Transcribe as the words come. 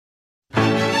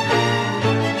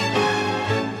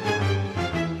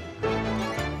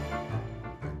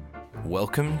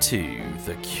welcome to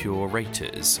the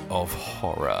Curators of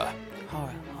Horror.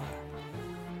 Horror.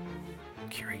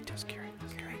 Curators.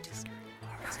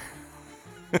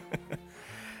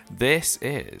 This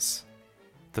is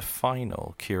the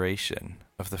final curation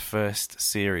of the first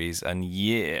series and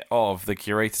year of the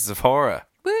Curators of Horror.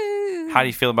 Woo! How do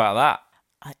you feel about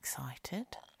that? Excited.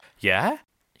 Yeah?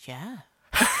 Yeah.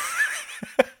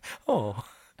 Oh.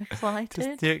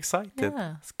 Excited. You're excited. Yeah.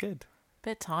 That's good.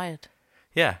 Bit tired.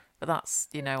 Yeah. But that's,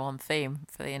 on theme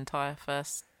for the entire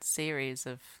first series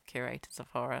of Curators of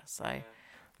Horror, so...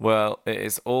 Well, it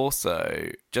is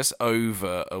also just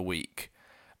over a week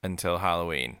until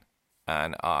Halloween,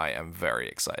 and I am very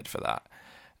excited for that.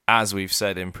 As we've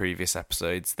said in previous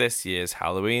episodes, this year's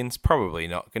Halloween's probably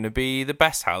not going to be the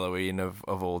best Halloween of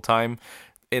all time.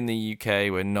 In the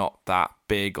UK, we're not that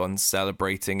big on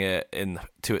celebrating it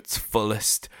to its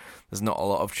fullest. There's not a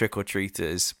lot of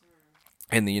trick-or-treaters.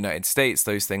 In the United States,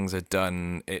 those things are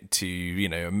done to,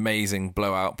 amazing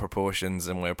blowout proportions,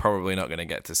 and we're probably not going to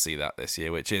get to see that this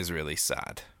year, which is really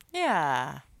sad.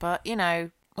 Yeah, but,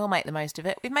 we'll make the most of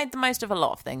it. We've made the most of a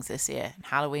lot of things this year.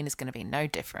 Halloween is going to be no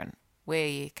different.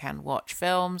 We can watch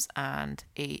films and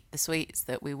eat the sweets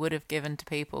that we would have given to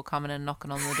people coming and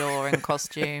knocking on the door in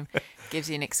costume. Gives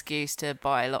you an excuse to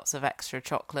buy lots of extra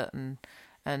chocolate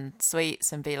and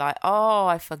sweets and be like, oh,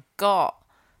 I forgot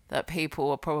that people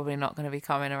are probably not going to be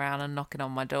coming around and knocking on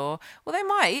my door. Well, they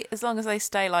might, as long as they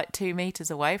stay like 2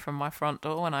 meters away from my front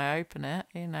door when I open it,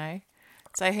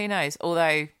 So who knows?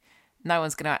 Although no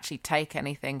one's going to actually take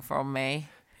anything from me.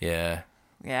 Yeah.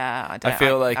 Yeah, I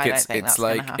feel like I don't it's think that's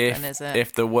like gonna happen, is it?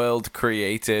 if the world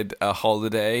created a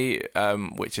holiday,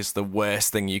 which is the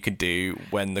worst thing you could do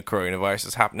when the coronavirus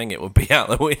is happening, it would be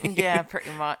Halloween. Yeah, pretty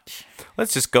much.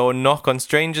 Let's just go and knock on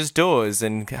strangers' doors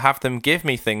and have them give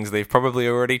me things they've probably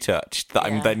already touched that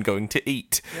I'm then going to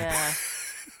eat. Yeah.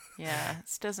 Yeah,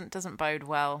 it doesn't bode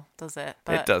well, does it?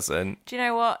 But It doesn't. do you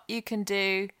know what you can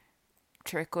do?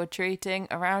 Trick-or-treating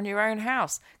around your own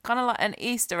house. Kind of like an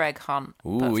Easter egg hunt, but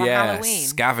Ooh, for yeah, Halloween.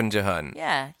 scavenger hunt.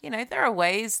 Yeah, there are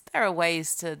ways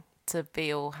to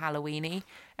be all Halloween-y.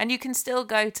 And you can still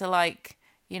go to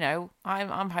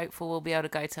I'm hopeful we'll be able to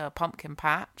go to a pumpkin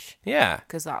patch. Yeah.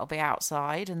 Because that'll be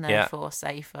outside and therefore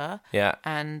safer. Yeah.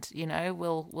 And,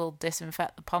 we'll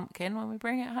disinfect the pumpkin when we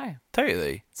bring it home.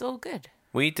 Totally. It's all good.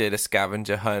 We did a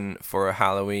scavenger hunt for a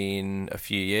Halloween a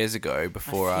few years ago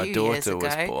before our daughter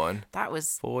was born. That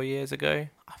was 4 years ago.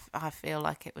 I feel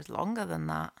like it was longer than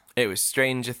that. It was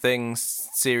Stranger Things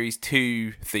Series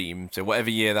 2 themed, so whatever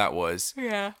year that was.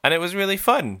 Yeah. And it was really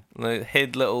fun. Like,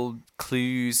 hid little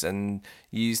clues and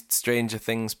used Stranger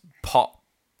Things pop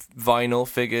vinyl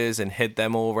figures and hid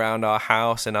them all around our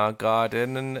house and our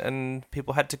garden, and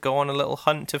people had to go on a little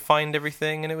hunt to find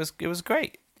everything, and it was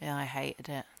great. Yeah, I hated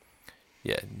it.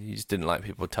 Yeah, you just didn't like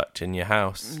people touching your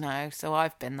house. No, so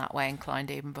I've been that way inclined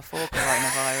even before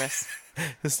coronavirus.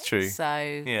 That's true.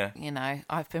 So, yeah.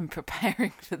 I've been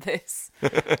preparing for this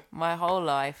my whole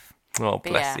life. Oh,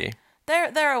 bless you.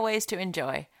 There are ways to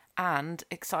enjoy. And,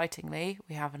 excitingly,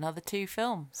 we have another 2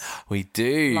 films. We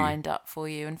do. Lined up for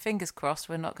you. And fingers crossed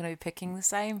we're not going to be picking the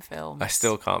same films. I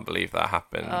still can't believe that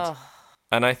happened. Oh.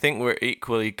 And I think we're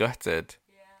equally gutted.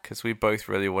 Because we both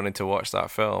really wanted to watch that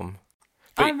film.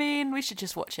 But we should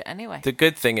just watch it anyway. The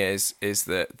good thing is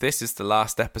that this is the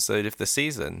last episode of the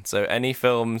season. So any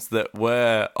films that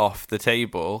were off the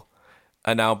table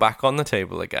are now back on the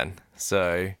table again.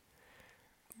 So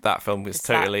that film is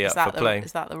totally up for playing.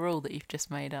 Is that the rule that you've just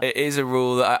made up? It is a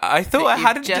rule that I thought I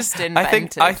hadn't just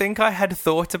invented. I think I had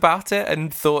thought about it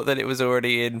and thought that it was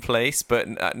already in place,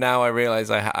 but now I realise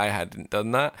I hadn't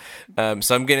done that.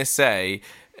 So I'm going to say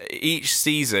each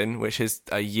season, which is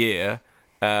a year,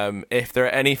 if there are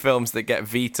any films that get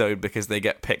vetoed because they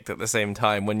get picked at the same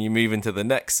time, when you move into the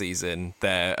next season,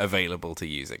 they're available to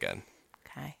use again.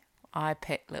 Okay. I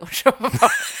pick Little Shop of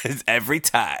Horrors. Every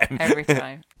time. Every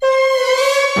time.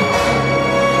 All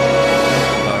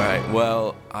right.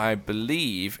 Well, I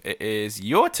believe it is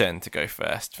your turn to go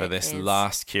first for this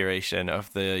last curation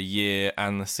of the year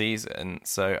and the season.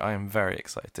 So I am very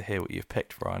excited to hear what you've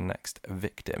picked for our next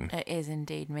victim. It is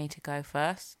indeed me to go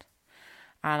first.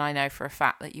 And I know for a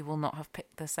fact that you will not have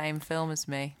picked the same film as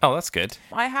me. Oh, that's good.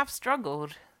 I have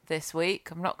struggled this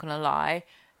week, I'm not going to lie.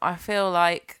 I feel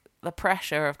like the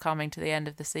pressure of coming to the end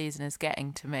of the season is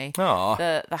getting to me. Aw.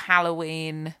 The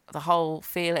Halloween, the whole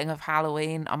feeling of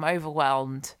Halloween, I'm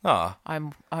overwhelmed. Ah.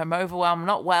 I'm overwhelmed,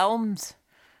 not whelmed.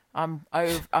 I'm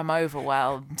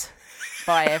overwhelmed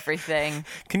by everything.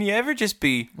 Can you ever just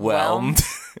be whelmed?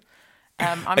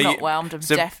 I'm not whelmed. I'm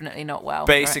definitely not whelmed.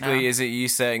 Basically, right now. is it you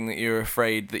saying that you're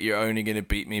afraid that you're only going to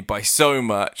beat me by so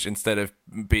much instead of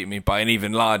beat me by an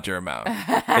even larger amount?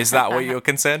 Is that what you're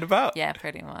concerned about? Yeah,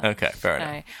 pretty much. Okay, fair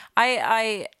enough.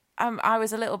 I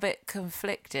was a little bit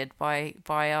conflicted by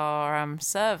our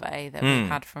survey that we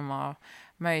had from our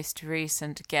most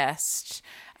recent guest.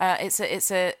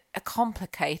 It's a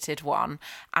complicated one,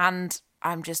 and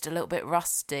I'm just a little bit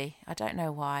rusty. I don't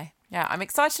know why. Yeah, I'm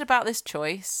excited about this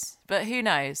choice, but who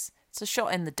knows? It's a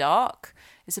shot in the dark.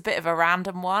 It's a bit of a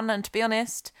random one, and to be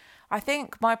honest, I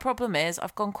think my problem is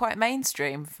I've gone quite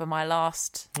mainstream for my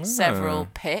last several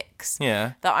picks.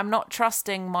 Yeah. That I'm not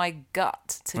trusting my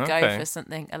gut to go for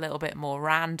something a little bit more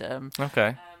random.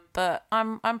 Okay. But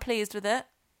I'm pleased with it,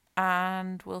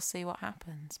 and we'll see what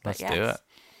happens. But Let's do it.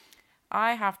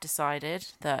 I have decided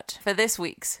that for this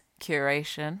week's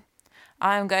curation,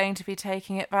 I am going to be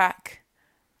taking it back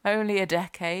only a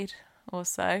decade or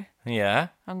so. Yeah.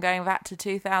 I'm going back to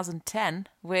 2010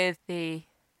 with the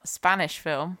Spanish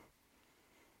film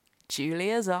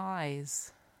Julia's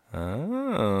Eyes.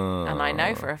 Oh. And I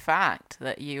know for a fact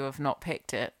that you have not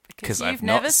picked it because you've I've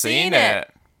never not seen it.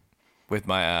 With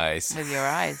my eyes. With your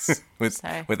eyes. with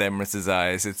Emrys's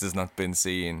eyes, it has not been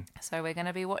seen. So we're going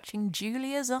to be watching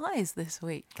Julia's Eyes this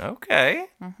week. Okay.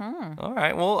 Mm-hmm. All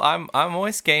right. Well, I'm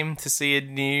always game to see a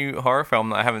new horror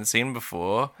film that I haven't seen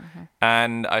before,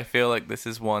 and I feel like this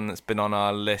is one that's been on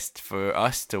our list for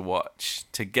us to watch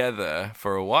together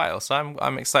for a while. So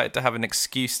I'm excited to have an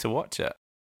excuse to watch it.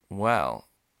 Well,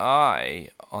 I,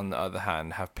 on the other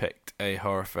hand, have picked a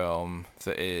horror film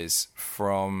that is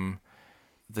from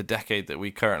the decade that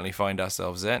we currently find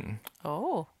ourselves in.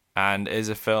 Oh. And is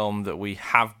a film that we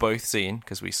have both seen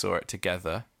because we saw it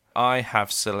together. I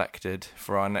have selected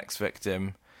for our next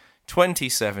victim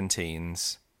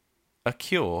 2017's A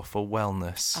Cure for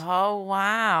Wellness. Oh,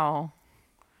 wow.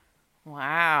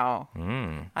 Wow.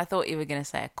 Mm. I thought you were going to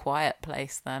say A Quiet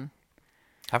Place then.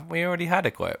 Haven't we already had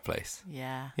A Quiet Place?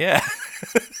 Yeah. Yeah.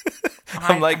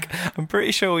 I'm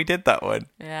pretty sure we did that one.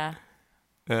 Yeah.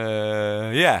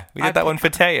 Yeah, we did that one for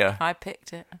Taya. I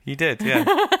picked it. You did, yeah.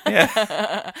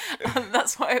 Yeah.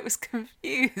 That's why I was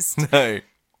confused. No.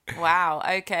 Wow,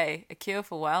 okay. A Cure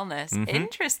for Wellness. Mm-hmm.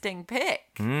 Interesting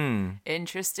pick.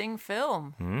 Interesting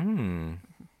film.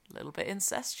 A little bit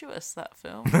incestuous, that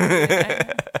film.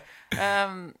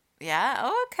 Yeah,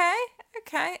 oh,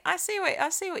 okay. I see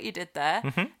what you did there.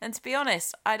 Mm-hmm. And to be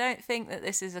honest, I don't think that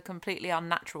this is a completely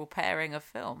unnatural pairing of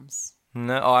films.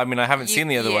 No, I mean, I haven't seen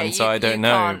the other one, so I don't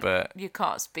know, but... You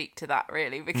can't speak to that,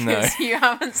 really, because you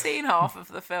haven't seen half of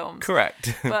the films.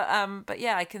 Correct. But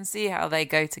yeah, I can see how they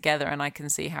go together, and I can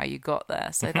see how you got there,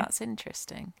 so that's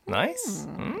interesting. Nice.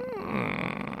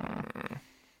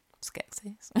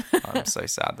 Skeksis. I'm so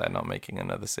sad they're not making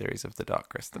another series of The Dark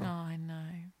Crystal. Oh, I know.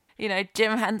 You know,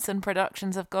 Jim Henson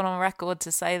Productions have gone on record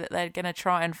to say that they're going to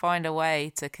try and find a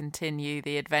way to continue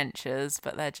the adventures,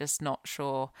 but they're just not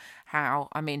sure how.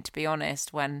 I mean, to be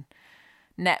honest, when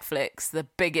Netflix, the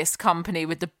biggest company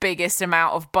with the biggest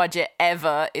amount of budget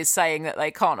ever, is saying that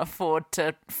they can't afford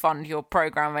to fund your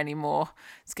program anymore,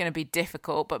 it's going to be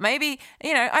difficult. But maybe,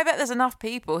 you know, I bet there's enough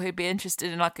people who'd be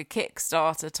interested in like a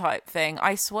Kickstarter type thing.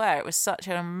 I swear it was such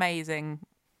an amazing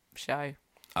show.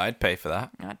 I'd pay for that.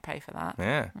 I'd pay for that.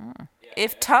 Yeah.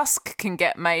 If Tusk can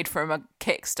get made from a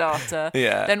Kickstarter,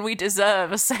 then we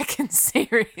deserve a second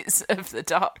series of The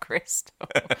Dark Crystal.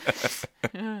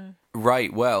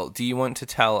 Right, well, do you want to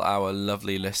tell our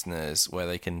lovely listeners where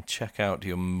they can check out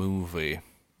your movie?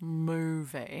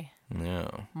 Movie? Yeah.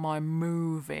 My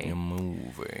movie. Your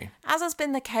movie. As has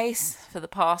been the case for the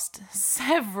past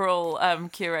several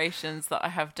curations that I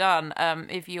have done,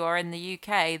 if you are in the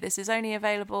UK, this is only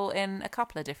available in a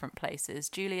couple of different places.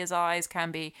 Julia's Eyes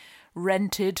can be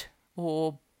rented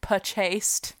or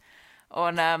purchased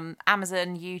on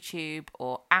Amazon, YouTube,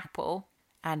 or Apple.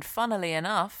 And funnily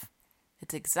enough,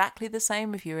 it's exactly the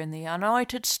same if you're in the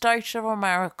United States of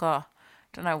America.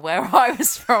 Don't know where I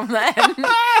was from then.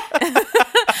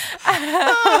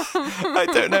 I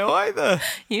don't know either.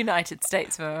 United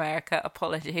States of America.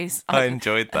 Apologies. I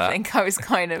enjoyed that. I think I was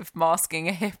kind of masking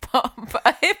a hip-hop,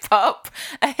 a hiccup,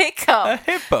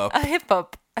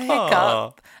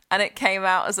 and it came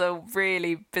out as a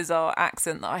really bizarre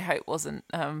accent that I hope wasn't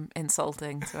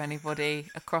insulting to anybody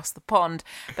across the pond.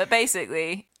 But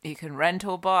basically, you can rent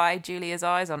or buy Julia's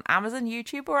Eyes on Amazon,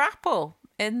 YouTube, or Apple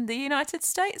in the United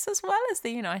States as well as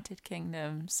the United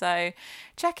Kingdom. So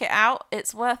check it out.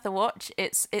 It's worth a watch.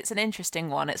 It's an interesting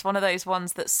one. It's one of those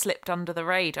ones that slipped under the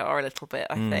radar a little bit,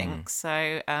 I think.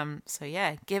 So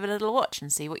yeah, give it a little watch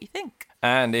and see what you think.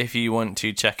 And if you want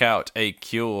to check out A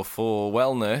Cure for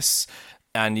Wellness,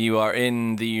 and you are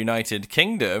in the United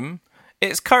Kingdom,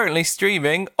 it's currently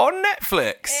streaming on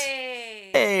Netflix.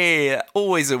 Hey,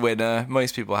 always a winner.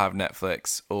 Most people have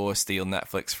Netflix or steal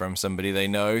Netflix from somebody they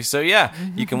know. So yeah,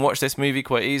 you can watch this movie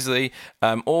quite easily,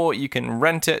 or you can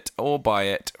rent it or buy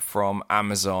it from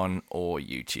Amazon or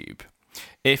YouTube.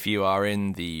 If you are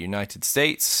in the United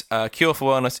States, Cure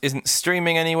for Wellness isn't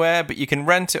streaming anywhere, but you can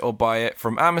rent it or buy it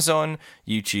from Amazon,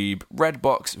 YouTube,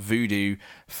 Redbox, Vudu,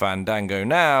 Fandango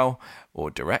Now,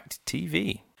 or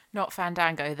DirecTV. Not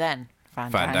Fandango then.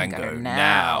 Fandango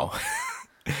now.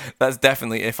 That's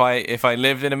definitely, if I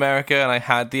lived in America and I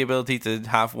had the ability to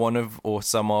have one of or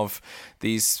some of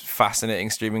these fascinating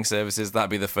streaming services,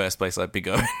 that'd be the first place I'd be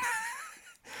going.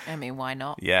 I mean, why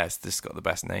not? Yeah, it's just got the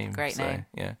best name. Great name.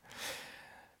 Yeah.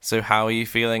 So how are you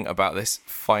feeling about this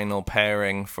final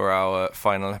pairing for our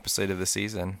final episode of the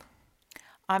season?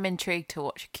 I'm intrigued to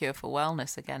watch Cure for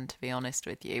Wellness again, to be honest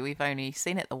with you. We've only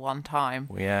seen it the one time.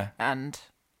 Yeah. And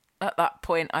at that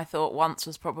point, I thought once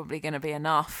was probably going to be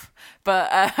enough. But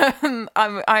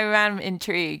I am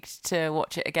intrigued to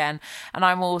watch it again. And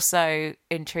I'm also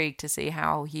intrigued to see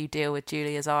how you deal with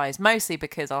Julia's eyes, mostly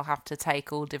because I'll have to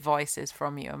take all devices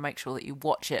from you and make sure that you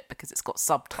watch it because it's got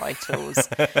subtitles.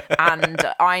 And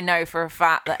I know for a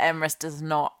fact that Emrys does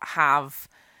not have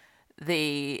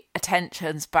the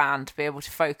attention span to be able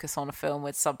to focus on a film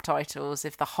with subtitles.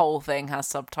 If the whole thing has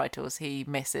subtitles, he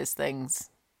misses things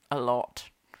a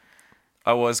lot.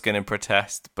 I was going to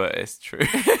protest, but it's true.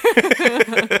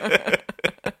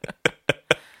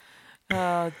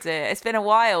 Oh dear. It's been a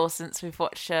while since we've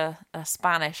watched a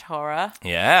Spanish horror.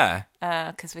 Yeah.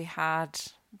 Because we had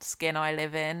Skin I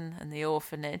Live In and The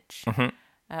Orphanage.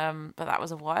 But that was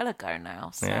a while ago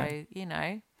now. So,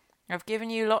 Yeah. I've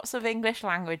given you lots of English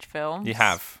language films. You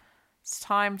have. It's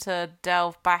time to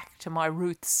delve back to my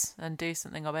roots and do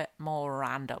something a bit more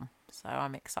random. So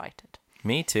I'm excited.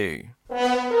 Me too.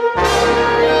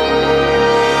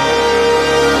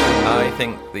 I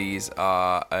think these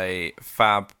are a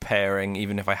fab pairing,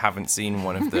 even if I haven't seen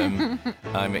one of them.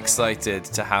 I'm excited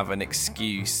to have an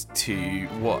excuse to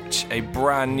watch a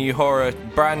brand new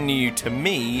to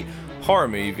me, horror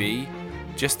movie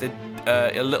just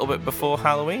a little bit before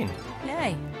Halloween.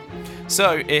 Yay.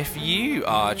 So, if you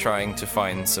are trying to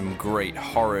find some great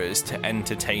horrors to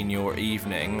entertain your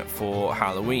evening for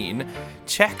Halloween,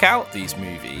 check out these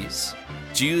movies,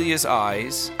 Julia's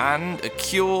Eyes and A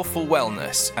Cure for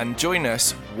Wellness, and join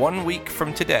us 1 week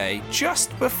from today,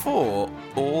 just before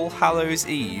All Hallows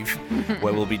Eve,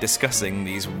 where we'll be discussing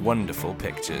these wonderful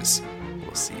pictures.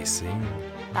 We'll see you soon.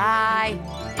 Bye.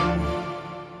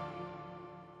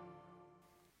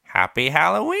 Happy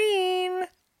Halloween!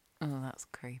 Oh, that's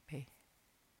creepy.